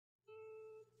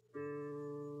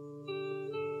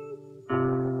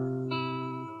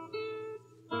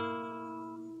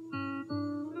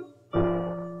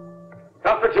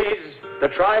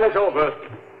trial is over.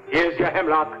 Here's your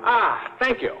hemlock. Ah,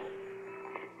 thank you.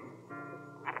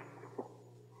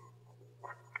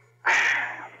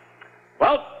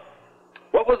 Well,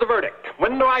 what was the verdict?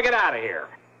 When do I get out of here?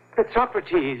 But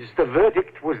Socrates, the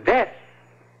verdict was death.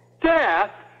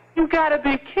 Death? You gotta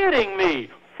be kidding me.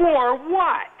 For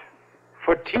what?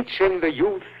 For teaching the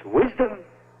youth wisdom.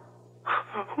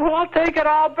 Well, I'll take it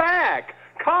all back.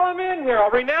 Call him in here. I'll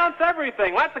renounce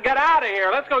everything. Let's get out of here.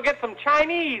 Let's go get some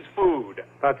Chinese food.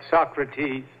 But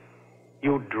Socrates,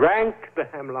 you drank the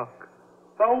hemlock.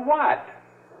 So what?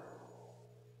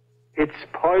 It's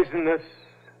poisonous.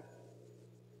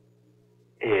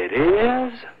 It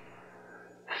is?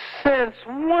 Since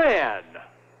when?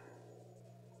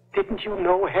 Didn't you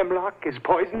know hemlock is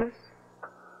poisonous?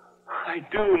 I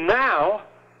do now.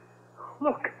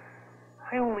 Look,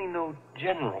 I only know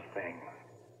general things.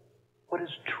 What is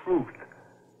truth?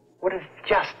 What is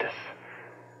justice?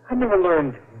 I never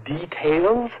learned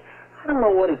details. I don't know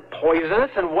what is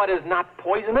poisonous and what is not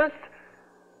poisonous.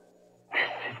 This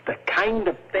is the kind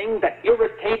of thing that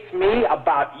irritates me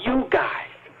about you guys.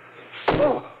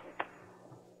 Oh.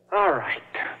 All right.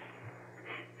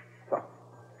 So,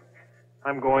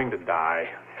 I'm going to die.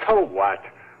 So what?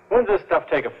 When's this stuff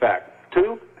take effect?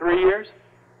 2, 3 years?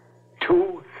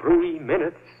 2, 3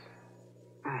 minutes.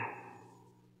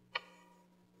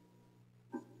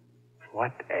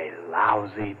 What a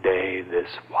lousy day this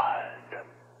was.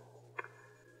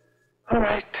 All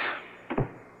right.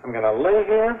 I'm going to lay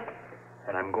here,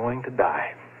 and I'm going to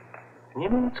die. And you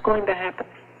know what's going to happen?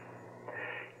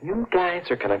 You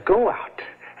guys are going to go out,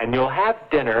 and you'll have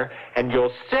dinner, and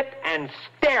you'll sit and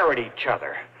stare at each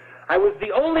other. I was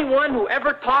the only one who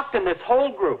ever talked in this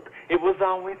whole group. It was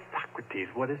always Socrates,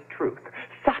 what is truth?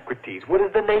 Socrates, what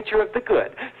is the nature of the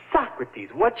good? Socrates,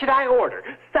 what should I order?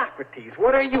 Socrates,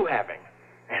 what are you having?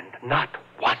 And not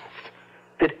once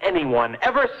did anyone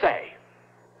ever say,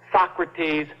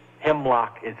 Socrates,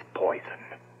 hemlock is poison.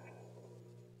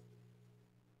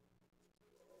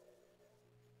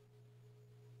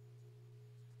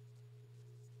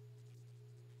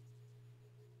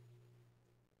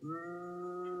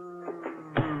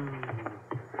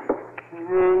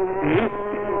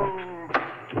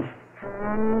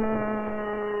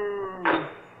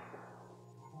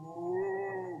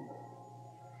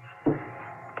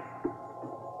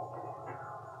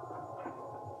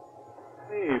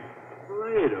 Hey,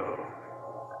 Plato,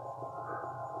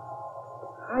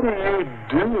 how do you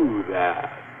do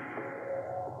that?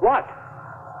 What?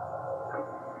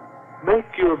 Make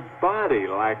your body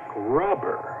like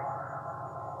rubber.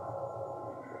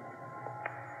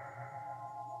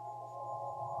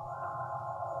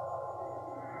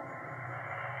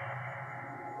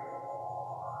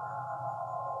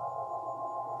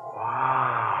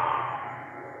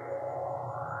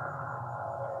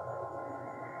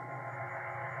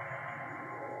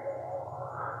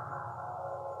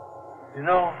 You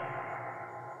know,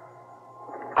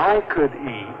 I could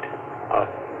eat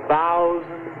 1,000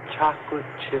 chocolate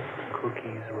chip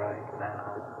cookies right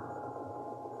now.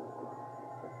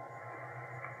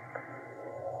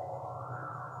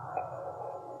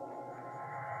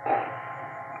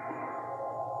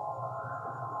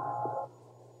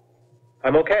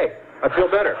 I'm okay. I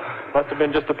feel better. Must have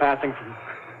been just a passing from...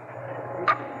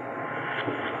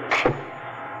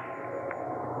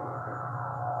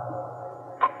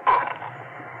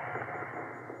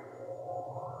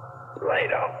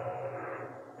 Plato,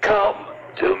 come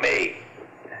to me.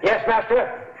 Yes,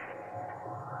 master.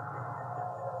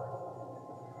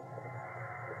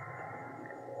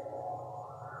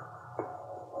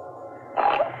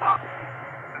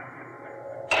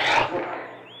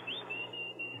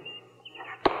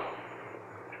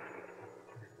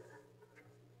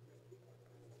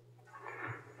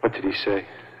 What did he say?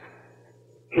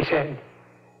 He said,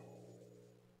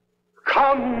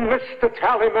 "Come, Mr.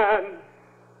 Tallyman,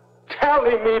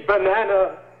 tally me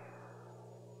banana.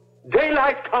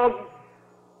 Daylight come,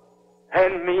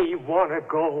 and me wanna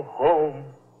go home."